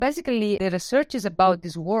basically, the research is about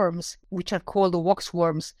these worms, which are called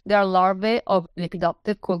waxworms. They are larvae of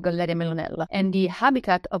Lepidoptera called Galleria melonella. And the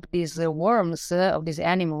habitat of these worms, of this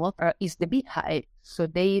animal, is the beehive. So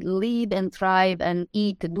they live and thrive and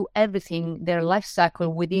eat, do everything, their life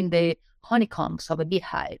cycle within the honeycombs of a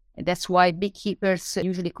beehive. And that's why beekeepers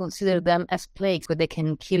usually consider them as plagues, because they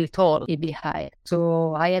can kill it all, a beehive.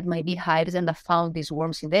 So I had my beehives and I found these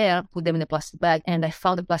worms in there, put them in a plastic bag, and I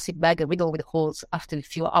found the plastic bag riddled with holes after a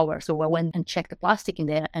few hours. So I went and checked the plastic in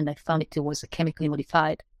there and I found it was chemically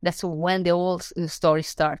modified. That's when the whole story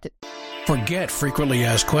started. Forget frequently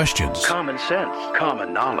asked questions. Common sense,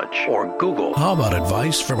 common knowledge, or Google. How about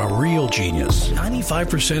advice from a real genius?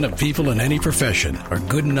 95% of people in any profession are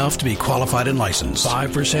good enough to be qualified and licensed.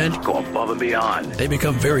 5% go above and beyond. They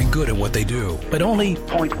become very good at what they do, but only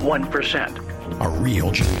 0.1% are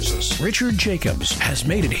real geniuses. Richard Jacobs has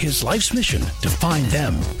made it his life's mission to find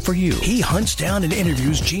them for you. He hunts down and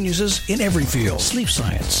interviews geniuses in every field: sleep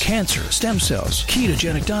science, cancer, stem cells,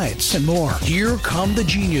 ketogenic diets, and more. Here come the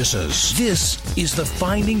geniuses. This is the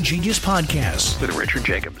Finding Genius Podcast with Richard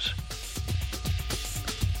Jacobs.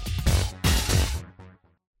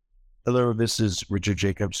 Hello, this is Richard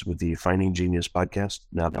Jacobs with the Finding Genius Podcast,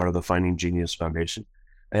 now part of the Finding Genius Foundation.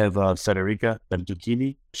 I have Federica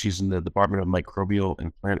Bertuccini. She's in the Department of Microbial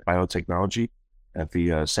and Plant Biotechnology at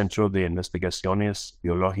the Centro de Investigaciones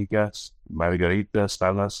Biológicas Margarita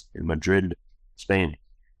Salas in Madrid, Spain.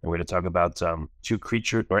 And we're going to talk about two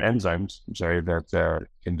enzymes, that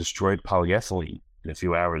can destroy polyethylene in a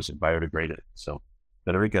few hours and biodegrade it. So,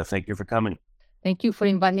 Federica, thank you for coming. Thank you for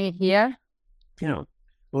inviting me here.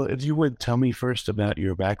 Well, if you would tell me first about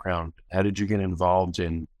your background, how did you get involved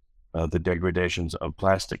in the degradations of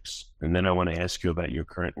plastics? And then I want to ask you about your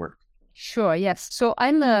current work. Sure, yes. So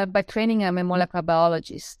by training, I'm a molecular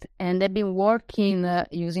biologist, and I've been working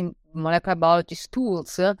using molecular biologist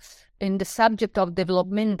tools in the subject of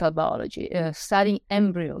developmental biology, studying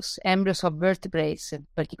embryos of vertebrates.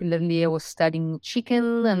 Particularly, I was studying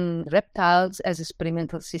chicken and reptiles as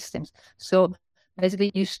experimental systems. So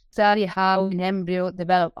basically, you study how an embryo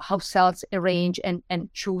develops, how cells arrange and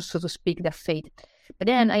choose, so to speak, their fate. But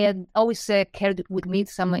then I had always carried with me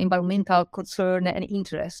some environmental concern and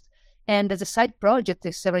interest. And as a side project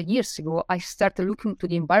several years ago, I started looking to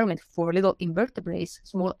the environment for little invertebrates,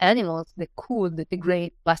 small animals that could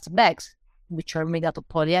degrade plastic bags, which are made out of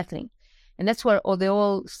polyethylene. And that's where the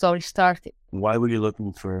whole story started. Why were you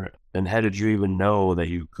looking for, and how did you even know that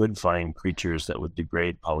you could find creatures that would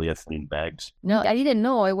degrade polyethylene bags? No, I didn't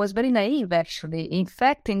know. I was very naive, actually. In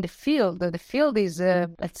fact, in the field is,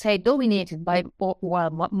 let's say, dominated by,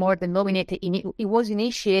 more than dominated, it was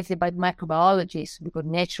initiated by microbiologists, because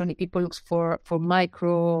naturally people look for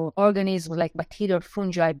microorganisms like bacteria or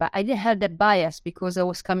fungi, but I didn't have that bias because I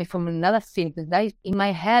was coming from another field. In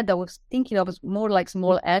my head, I was thinking of more like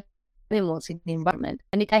small animals in the environment,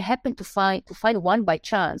 and I happened to find one by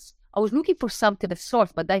chance. I was looking for something of the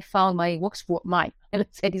sort, but I found my waxworm,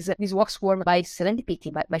 this waxworm by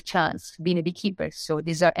serendipity, by chance, being a beekeeper. So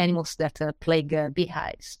these are animals that plague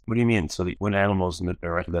beehives. What do you mean? So what animals that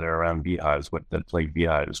are around beehives, that plague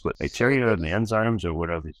beehives? What, bacteria and the enzymes, or what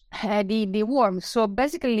are these? The worms. So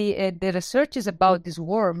basically, the research is about these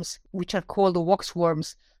worms, which are called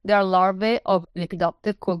waxworms. They are larvae of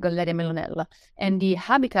Lepidoptera called Galleria melonella. And the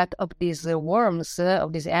habitat of these worms,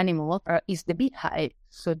 of this animal, is the beehive.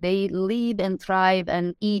 So they live and thrive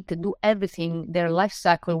and eat, do everything, their life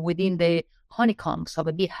cycle within the honeycombs of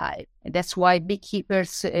a beehive. And that's why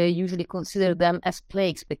beekeepers usually consider them as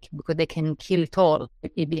plagues, because they can kill it all,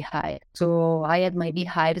 a beehive. So I had my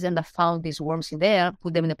beehives and I found these worms in there,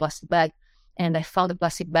 put them in a plastic bag. And I found the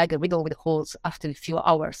plastic bag riddled with holes after a few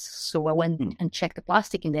hours. So I went and checked the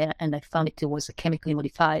plastic in there, and I found it was chemically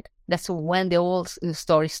modified. That's when the whole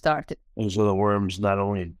story started. And so the worms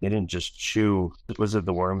they didn't just chew. Was it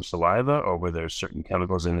the worm's saliva, or were there certain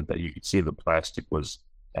chemicals in it that you could see the plastic was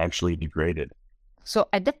actually degraded? So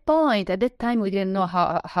at that time, we didn't know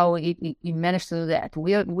how it managed to do that.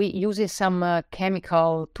 We using some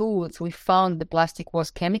chemical tools. We found the plastic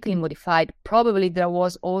was chemically modified. Probably there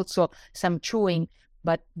was also some chewing,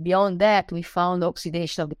 but beyond that, we found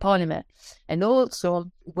oxidation of the polymer. And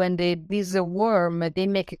also, when this worm, they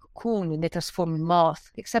make a cocoon, they transform in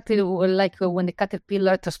moth. Except like when the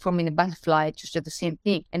caterpillar transforms in a butterfly, it's just the same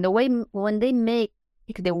thing. And the way when they make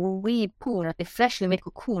the wee cocoon, the freshly made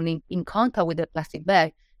cocoon in contact with the plastic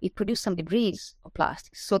bag, it produced some debris of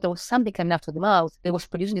plastic. So there was something coming out of the mouth that was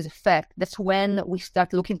producing this effect. That's when we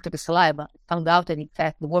started looking to the saliva. Found out that in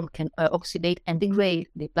fact the worm can oxidate and degrade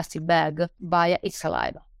the plastic bag via its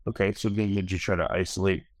saliva. Okay, so did you try to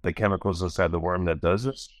isolate the chemicals inside the worm that does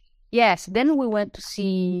this? Yes, then we went to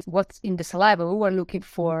see what's in the saliva. We were looking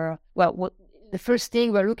for, the first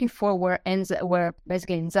thing we were looking for were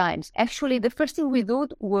basically enzymes. Actually, the first thing we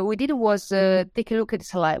did was take a look at the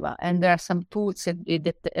saliva, and there are some tools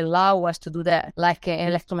that allow us to do that, like an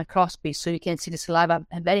electron microscopy, so you can see the saliva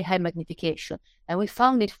at very high magnification. And we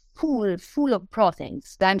found it full of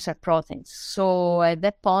proteins. Enzymes are proteins. So at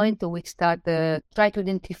that point, we started try to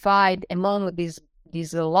identify among these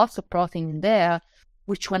lots of protein in there,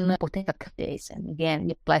 which one potential candidates. And again,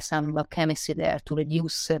 we apply some biochemistry there to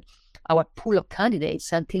reduce our pool of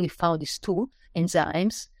candidates until we found these two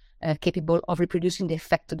enzymes capable of reproducing the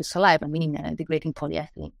effect of the saliva, meaning degrading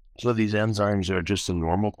polyethylene. So these enzymes are just a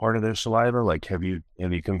normal part of their saliva? Like, have you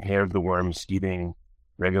compared the worms eating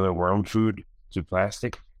regular worm food to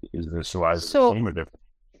plastic? Is the saliva the same or different?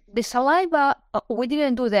 The saliva, we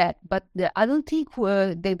didn't do that, but I don't think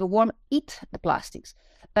the worm eat the plastics.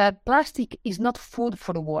 Plastic is not food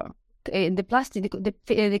for the worm. The plastic,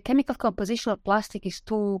 the chemical composition of plastic is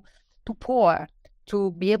too poor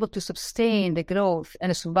to be able to sustain the growth and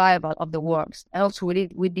the survival of the worms. And also,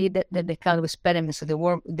 we did the kind of experiments. So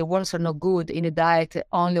the worms are not good in a diet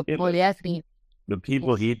only of polyethylene. The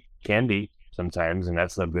people eat candy sometimes, and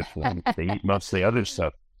that's not good for them. They eat most of the other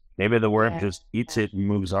stuff. Maybe the worm just eats it and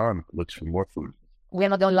moves on, looks for more food. We are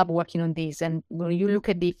not the only lab working on this. And when you look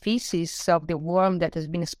at the feces of the worm that has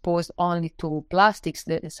been exposed only to plastics,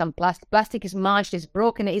 some plastic is munched, it's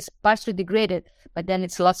broken, it's partially degraded, but then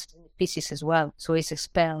it's lost in the feces as well. So it's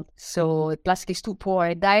expelled. So plastic is too poor.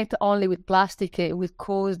 A diet only with plastic will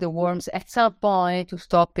cause the worms at some point to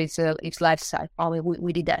stop its life cycle.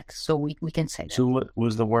 We did that, so we can say that. So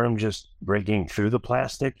was the worm just breaking through the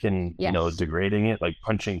plastic and degrading it, like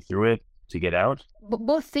punching through it to get out?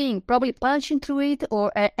 Both things, probably punching through it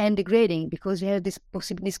and degrading, because you have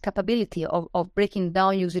this capability of breaking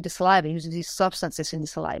down using the saliva, using these substances in the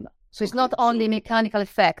saliva. So it's not only a mechanical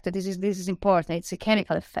effect. This is important. It's a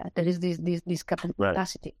chemical effect. There is this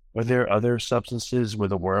capacity. Right. Are there other substances where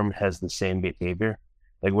the worm has the same behavior?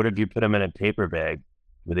 Like, what if you put them in a paper bag?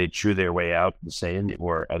 Would they chew their way out the same,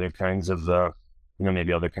 or other kinds of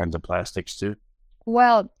maybe other kinds of plastics too?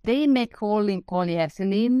 Well, they make only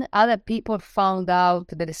polyethylene. Other people found out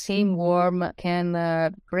that the same worm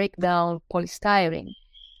can break down polystyrene.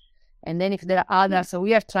 And then if there are others, so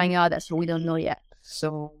we are trying others, so we don't know yet.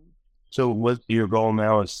 So what your goal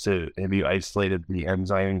now is have you isolated the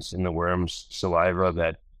enzymes in the worm's saliva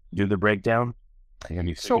that do the breakdown? Have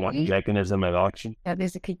you figured out the mechanism of action? Yeah,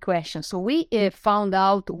 that's a key question. So we found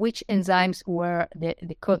out which enzymes were the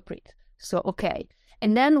culprit. So, okay.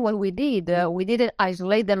 And then what we didn't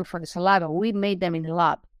isolate them from the saliva. We made them in the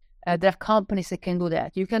lab. There are companies that can do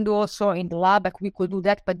that. You can do also in the lab, like we could do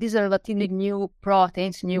that, but these are relatively new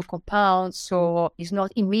proteins, new compounds, so it's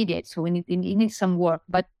not immediate. So it needs some work.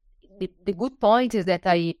 But the good point is that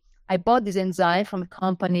I bought this enzyme from a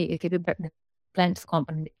company, a plant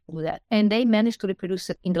company that do that. And they managed to reproduce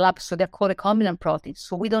it in the lab. So they're called recombinant proteins.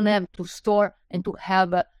 So we don't have to store and to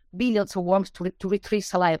have billions of worms to retrieve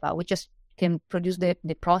saliva. We just can produce the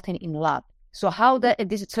protein in the lab. So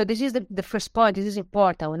this is the first point. This is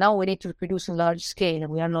important. Now we need to produce on large scale,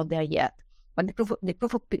 and we are not there yet. But the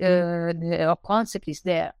proof of concept is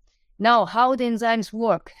there. Now, how the enzymes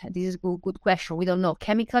work? This is a good question. We don't know.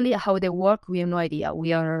 Chemically, how they work, we have no idea.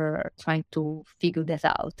 We are trying to figure that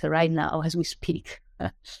out right now as we speak.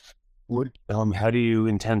 How do you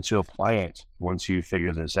intend to apply it once you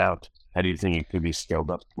figure this out? How do you think it could be scaled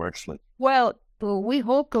up commercially? Well, we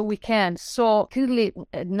hope we can. So clearly,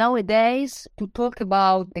 nowadays, to talk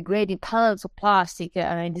about degrading tons of plastic,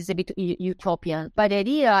 this is a bit utopian. But the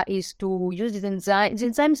idea is to use these enzymes.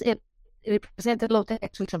 These enzymes represent a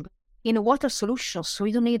low-tech solution in a water solution, so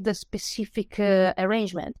you don't need the specific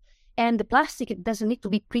arrangement. And the plastic doesn't need to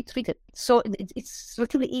be pre-treated. So it's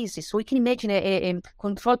relatively easy. So we can imagine a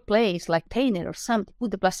controlled place like Tainer or something, put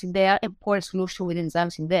the plastic there and pour a solution with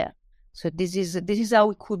enzymes in there. So this is how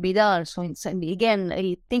it could be done. So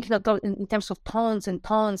again, thinking in terms of tons and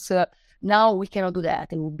tons, now we cannot do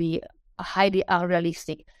that. It would be highly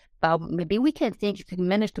unrealistic. But maybe we can think if we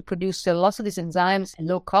manage to produce lots of these enzymes at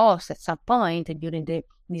low cost at some point during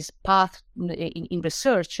this path in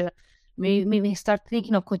research, maybe start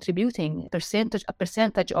thinking of contributing a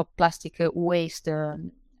percentage of plastic waste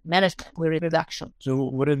management with reduction. So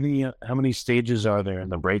what are how many stages are there in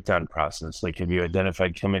the breakdown process? Like, have you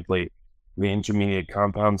identified chemically the intermediate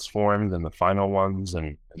compounds formed and the final ones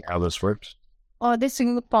and how this works? Oh, that's a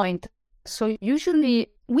good point. So usually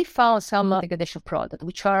we found some degradation products,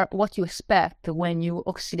 which are what you expect when you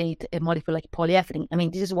oxidate a molecule like polyethylene. I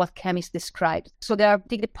mean, this is what chemists describe. So they are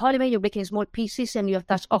take the polymer, you break in small pieces, and you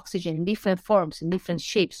attach oxygen in different forms, in different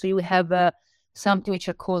shapes. So you have something which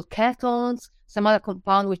are called ketones, some other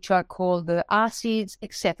compound which are called acids,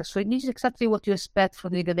 etc. So this is exactly what you expect for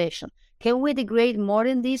degradation. Can we degrade more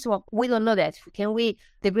than this? Well, we don't know that. Can we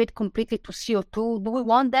degrade completely to CO2? Do we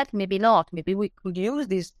want that? Maybe not. Maybe we could use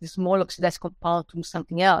this small oxidized compound to do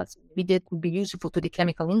something else. Maybe that would be useful to the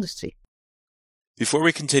chemical industry. Before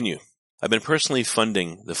we continue, I've been personally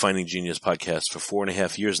funding the Finding Genius podcast for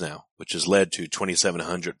 4.5 years now, which has led to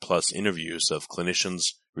 2,700 plus interviews of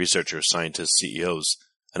clinicians, researchers, scientists, CEOs,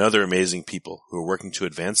 and other amazing people who are working to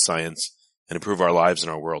advance science and improve our lives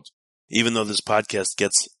and our world. Even though this podcast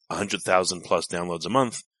gets 100,000 plus downloads a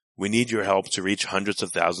month, we need your help to reach hundreds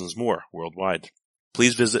of thousands more worldwide.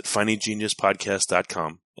 Please visit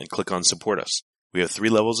findinggeniuspodcast.com and click on Support Us. We have 3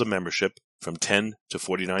 levels of membership from $10 to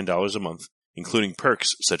 $49 a month, including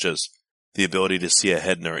perks such as the ability to see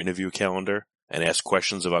ahead in our interview calendar and ask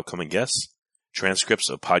questions of upcoming guests, transcripts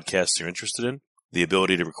of podcasts you're interested in, the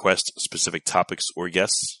ability to request specific topics or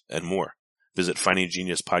guests, and more. Visit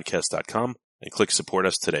findinggeniuspodcast.com and click Support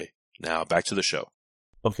Us today. Now back to the show.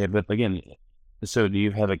 Okay, but again, so do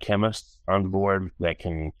you have a chemist on board that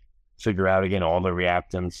can figure out, again, all the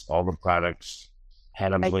reactants, all the products,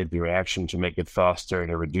 manipulate the reaction to make it faster,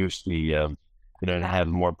 to reduce the, to have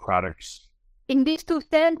more products? In these 2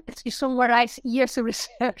 sentences, you summarize years of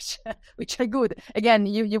research, which are good. Again,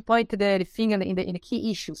 you pointed the finger in the key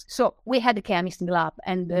issues. So we had the chemist in the lab,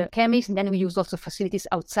 and the chemist, and then we use also facilities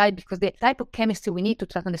outside, because the type of chemistry we need to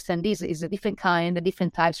try to understand this is a different kind, a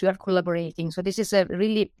different types. We are collaborating. So this is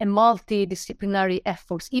really a multidisciplinary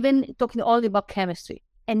effort, even talking only about chemistry.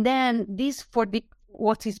 And then this for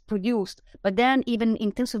what is produced, but then even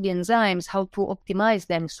in terms of the enzymes, how to optimize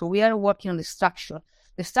them. So we are working on the structure.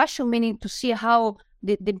 The structure meaning to see how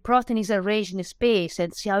the protein is arranged in the space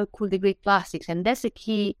and see how it could degrade plastics. And that's the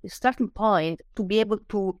key starting point to be able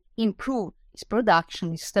to improve its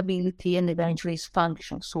production, its stability, and eventually its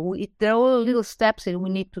function. So there are all little steps that we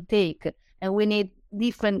need to take, and we need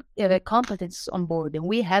different competencies on board. And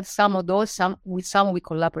we have some of those, with some we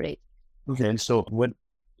collaborate. Okay,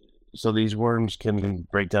 so these worms can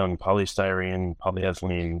break down polystyrene,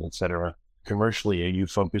 polyethylene, etc. Commercially, are you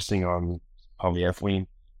focusing on polyethylene?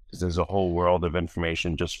 Because there's a whole world of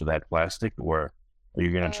information just for that plastic, or are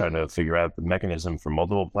you going to try to figure out the mechanism for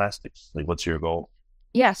multiple plastics? Like, what's your goal?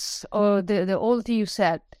 Yes, the old thing you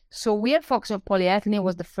said. So we are focusing on polyethylene.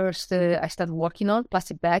 Was the first I started working on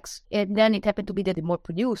plastic bags, and then it happened to be that the more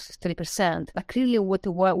produced 30%. But clearly, what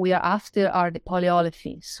we are after are the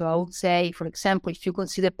polyolefins. So I would say, for example, if you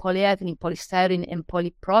consider polyethylene, polystyrene, and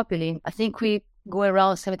polypropylene, I think we go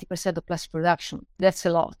around 70% of plastic production. That's a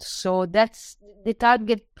lot. So that's the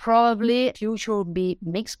target. Probably future will be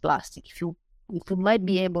mixed plastic. If we might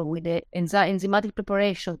be able with the enzymatic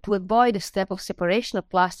preparation to avoid the step of separation of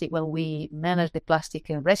plastic when we manage the plastic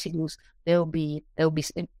residues, there will be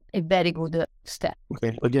a very good step.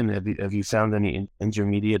 Okay. Again, have you found any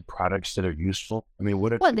intermediate products that are useful? I mean,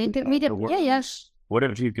 what if the intermediate? Yes. What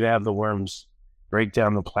if you could have the worms break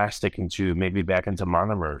down the plastic into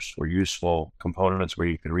monomers or useful components where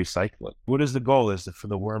you could recycle it? What is the goal? Is it for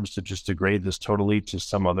the worms to just degrade this totally to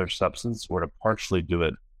some other substance, or to partially do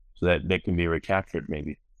it so that they can be recaptured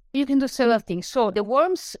maybe? You can do several things. So the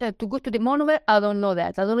worms, to go to the monomer, I don't know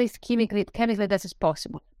that. I don't know if chemically that is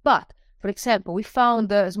possible. But, for example, we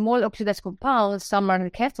found small oxidized compounds. Some are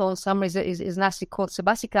ketones, some is an acid called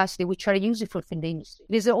sebacic acid, which are useful in the industry.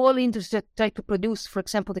 There's all industry that try to produce, for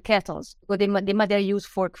example, the ketones, because they might be used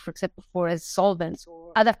for example, as solvents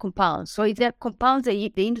or other compounds. So if there are compounds that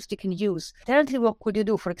the industry can use, currently what could you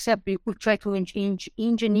do? For example, you could try to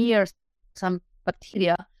engineer some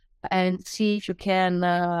bacteria and see if you can,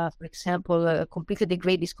 for example, completely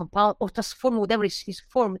degrade this compound or transform whatever is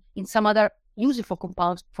formed in some other useful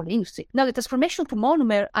compounds for the industry. Now, the transformation to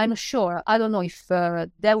monomer, I'm not sure. I don't know if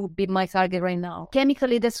that would be my target right now.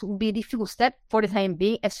 Chemically, that would be a difficult step for the time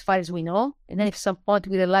being, as far as we know. And then if some point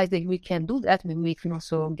we realize that we can do that, maybe we can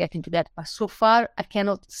also get into that. But so far, I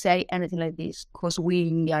cannot say anything like this because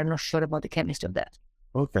we are not sure about the chemistry of that.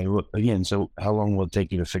 Okay, well, again, so how long will it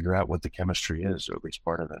take you to figure out what the chemistry is, or at least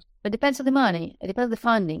part of it? It depends on the money. It depends on the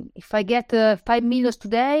funding. If I get 5 million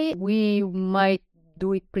today, we might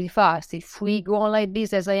do it pretty fast. If we go on like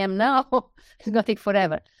this as I am now, it's going to take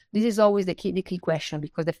forever. This is always the key question,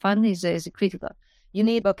 because the funding is critical. You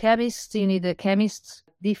need biochemists, you need chemists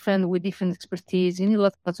with different expertise, you need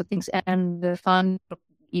lots of things, and the fund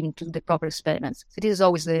even to the proper experiments. So this is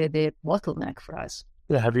always the bottleneck for us.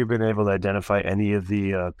 Yeah, have you been able to identify any of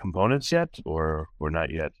the components yet, or not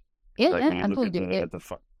yet? Yeah, Like yeah, when you I look told at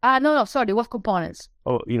you. No, sorry, what components?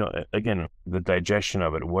 Oh, again, the digestion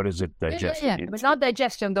of it. What is it digesting? Yeah. But not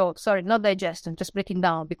digestion, though. Sorry, not digestion. Just breaking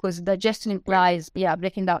down, because digestion implies,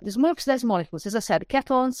 breaking down. There's more oxidized molecules, as I said,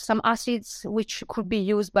 ketones, some acids, which could be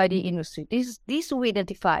used by the industry. These we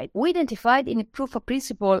identified. We identified in a proof of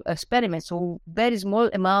principle experiment, so very small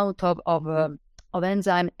amount of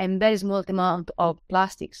enzyme and very small amount of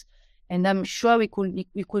plastics. And I'm sure we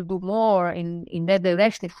could do more in that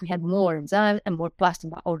direction if we had more enzyme and more plastic.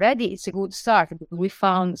 But already it's a good start, because we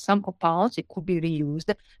found some compounds it could be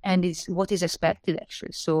reused, and it's what is expected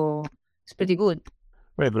actually. So it's pretty good.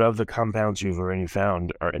 Right, but of the compounds you've already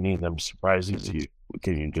found, are any of them surprising to you?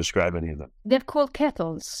 Can you describe any of them? They're called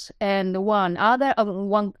ketones, and one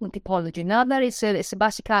typology. Another is a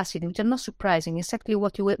sebacic acid, which are not surprising. Exactly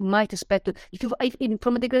what you might expect.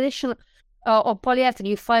 From a degradation or polyethylene,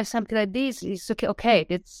 you find something like this, it's okay. Okay,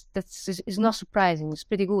 it's not surprising. It's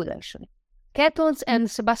pretty good actually. Ketones and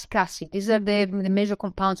sebacic acid. These are the major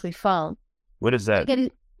compounds we found. What is that?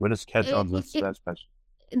 What is ketones? What's that special?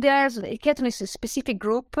 Ketone is a specific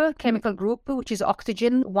group, chemical group, which is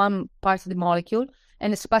oxygen, one part of the molecule,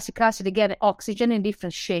 and the sebacic acid, again, oxygen in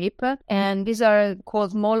different shape. And these are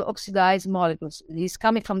called small oxidized molecules. This is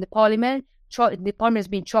coming from the polymer. The polymer has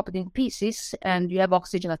been chopped in pieces, and you have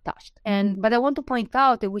oxygen attached. But I want to point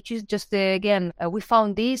out, which is just, we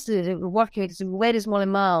found this working with a very small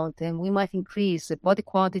amount, and we might increase the body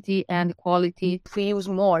quantity and the quality if we use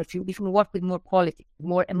more, if we work with more quality,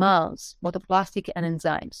 more amounts, both of plastic and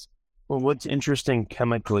enzymes. Well, what's interesting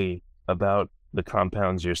chemically about the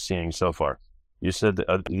compounds you're seeing so far? You said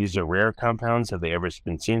that these are rare compounds. Have they ever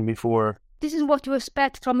been seen before? This is what you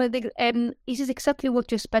expect from this is exactly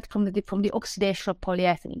what you expect from the oxidation of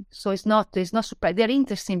polyethylene. So it's not surprising. They're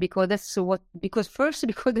interesting because first,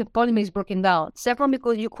 because the polymer is broken down. Second,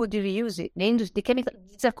 because you could reuse it. The chemical,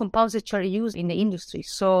 these are compounds that are used in the industry.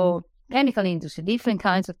 So chemical industry, different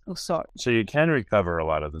kinds of sorts. So you can recover a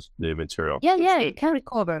lot of the material. Yeah, you can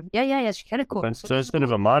recover. Yes, you can recover. Okay. So instead of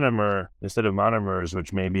monomers,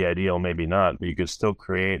 which may be ideal, maybe not, but you could still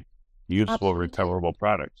create useful, absolutely, recoverable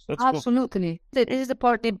products. That's absolutely cool. This is the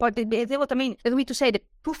part. What I mean, I mean to say, the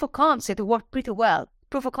proof of concept worked pretty well.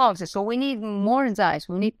 Proof of concept. So we need more enzymes.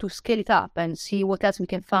 We need to scale it up and see what else we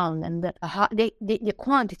can find, and the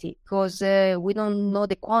quantity, because we don't know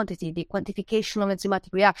the quantity, the quantification of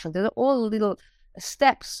enzymatic reaction. There are all little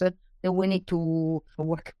steps that we need to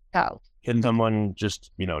work out. Can someone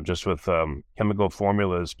just with chemical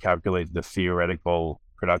formulas calculate the theoretical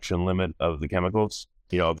production limit of the chemicals?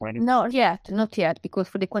 Not yet, because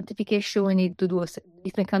for the quantification we need to do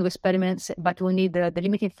different kind of experiments, but we need the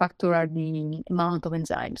limiting factor are the amount of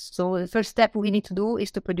enzymes. So the first step we need to do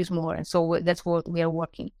is to produce more, and so that's what we are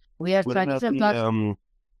working. We are trying to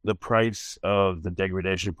the price of the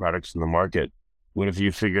degradation products in the market. What if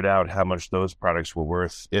you figured out how much those products were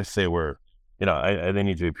worth if they were, they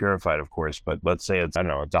need to be purified, of course, but let's say it's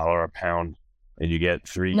 $1 a pound. And you get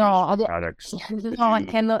three products. I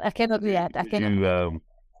cannot do that.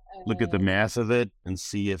 Look at the math of it and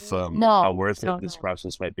see if how worth it this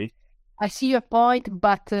process might be? I see your point,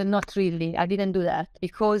 but not really. I didn't do that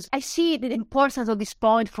because I see the importance of this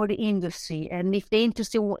point for the industry. And if the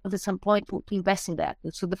industry wants at some point to invest in that.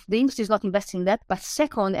 So the industry is not investing in that. But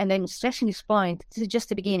second, and I'm stressing this point, this is just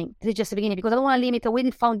the beginning. Because I don't want to limit.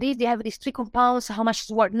 We found this, they have these 3 compounds, how much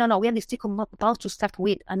is worth? No, we have these 3 compounds to start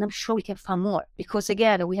with. And I'm sure we can find more. Because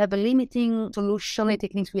again, we have a limiting solution and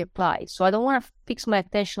techniques we apply. So I don't want to fix my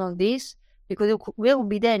attention on this, because it will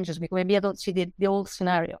be dangerous, because maybe I don't see the whole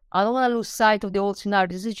scenario. I don't want to lose sight of the whole scenario.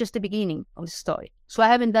 This is just the beginning of the story. So I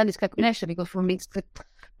haven't done this calculation, because for me,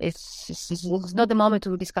 it's not the moment to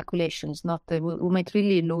do this calculation. It's not. We might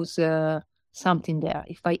really lose something there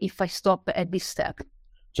if I stop at this step.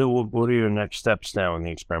 So what are your next steps now in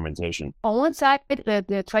the experimentation? On one side,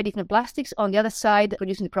 try different plastics. On the other side,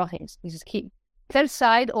 producing the proteins. This is key. Third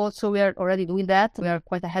side, also, we are already doing that. We are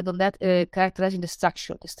quite ahead on that, characterizing the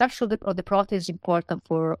structure. The structure of the protein is important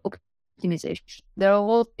for optimization. They're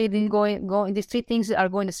all going. These 3 things are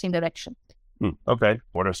going the same direction. Okay.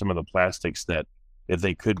 What are some of the plastics that, if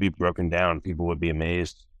they could be broken down, people would be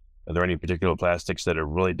amazed? Are there any particular plastics that are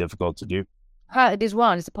really difficult to do? This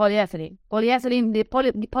one is the polyethylene. The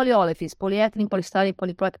polyolefins, polyethylene, polystyrene,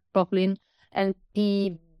 polypropylene, and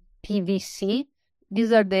PVC.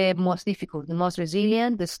 These are the most difficult, the most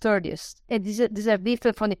resilient, the sturdiest. And these are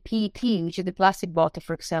different from the PET, which is the plastic bottle,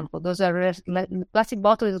 for example. The plastic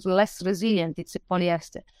bottle is less resilient. It's a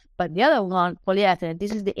polyester. But the other one, polyethylene,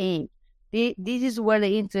 this is the aim. This is where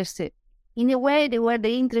the interest is. In a way, where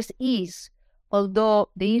the interest is although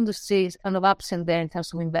the industry is kind of absent there in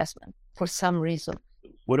terms of investment for some reason.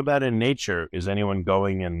 What about in nature? Is anyone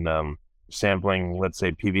going and sampling, let's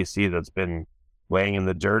say, PVC that's been laying in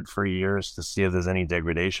the dirt for years to see if there's any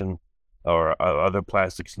degradation, or other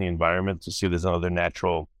plastics in the environment to see if there's other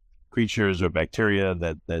natural creatures or bacteria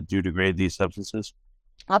that do degrade these substances?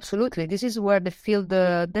 Absolutely. This is where the field,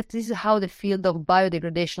 this is how the field of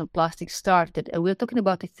biodegradation of plastic started. And we were talking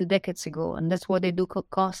about it a few decades ago, and that's what they do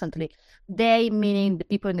constantly. They, meaning the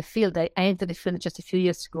people in the field. I entered the field just a few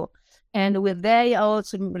years ago. And with they, I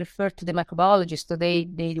also refer to the microbiologists. So they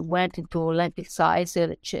went into landfill sites,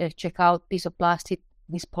 check out piece of plastic,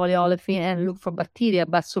 this polyolefin, and look for bacteria.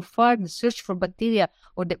 But so far, the search for bacteria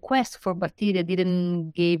or the quest for bacteria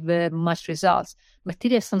didn't give much results.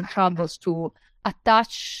 Bacteria have some troubles to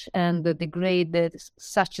attach and degrade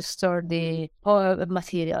such a sturdy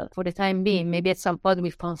material. For the time being, maybe at some point we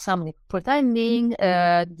found something. For the time being,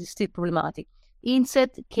 it's still problematic.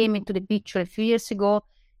 Inset came into the picture a few years ago,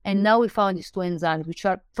 and now we found these two enzymes, which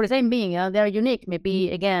are, for the time being, they are unique. Maybe,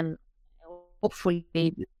 again, hopefully,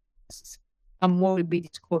 some more will be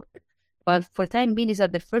discovered. But for the time being, these are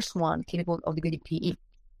the first one capable of degrading PE.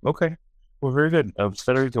 Okay. Well, very good.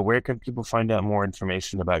 Federica, where can people find out more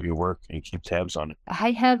information about your work and keep tabs on it?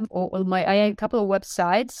 I have a couple of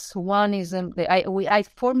websites. One is I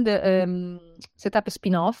formed set up a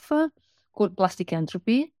spin-off called Plastic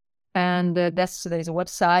Entropy, and there is a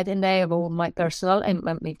website, and I have all my personal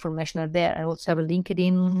information are there. I also have a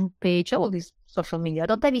LinkedIn page, all these social media. I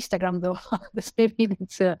don't have Instagram though. Maybe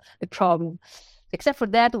it's a problem. Except for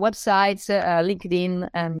that, websites, LinkedIn,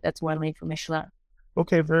 and that's where my information are.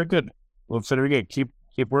 Okay, very good. Well, Federica, keep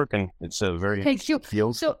working. It's a very interesting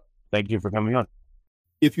field. So, thank you for coming on.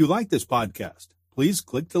 If you like this podcast, please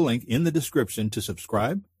click the link in the description to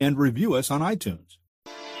subscribe and review us on iTunes.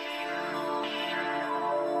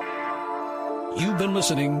 You've been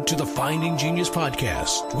listening to the Finding Genius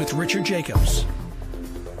podcast with Richard Jacobs.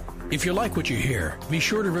 If you like what you hear, be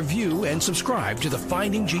sure to review and subscribe to the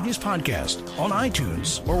Finding Genius podcast on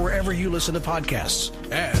iTunes or wherever you listen to podcasts.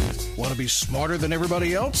 And want to be smarter than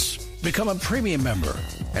everybody else? Become a premium member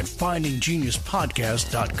at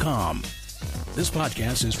findinggeniuspodcast.com. This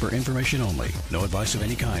podcast is for information only. No advice of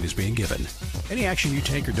any kind is being given. Any action you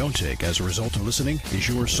take or don't take as a result of listening is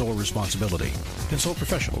your sole responsibility. Consult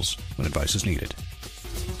professionals when advice is needed.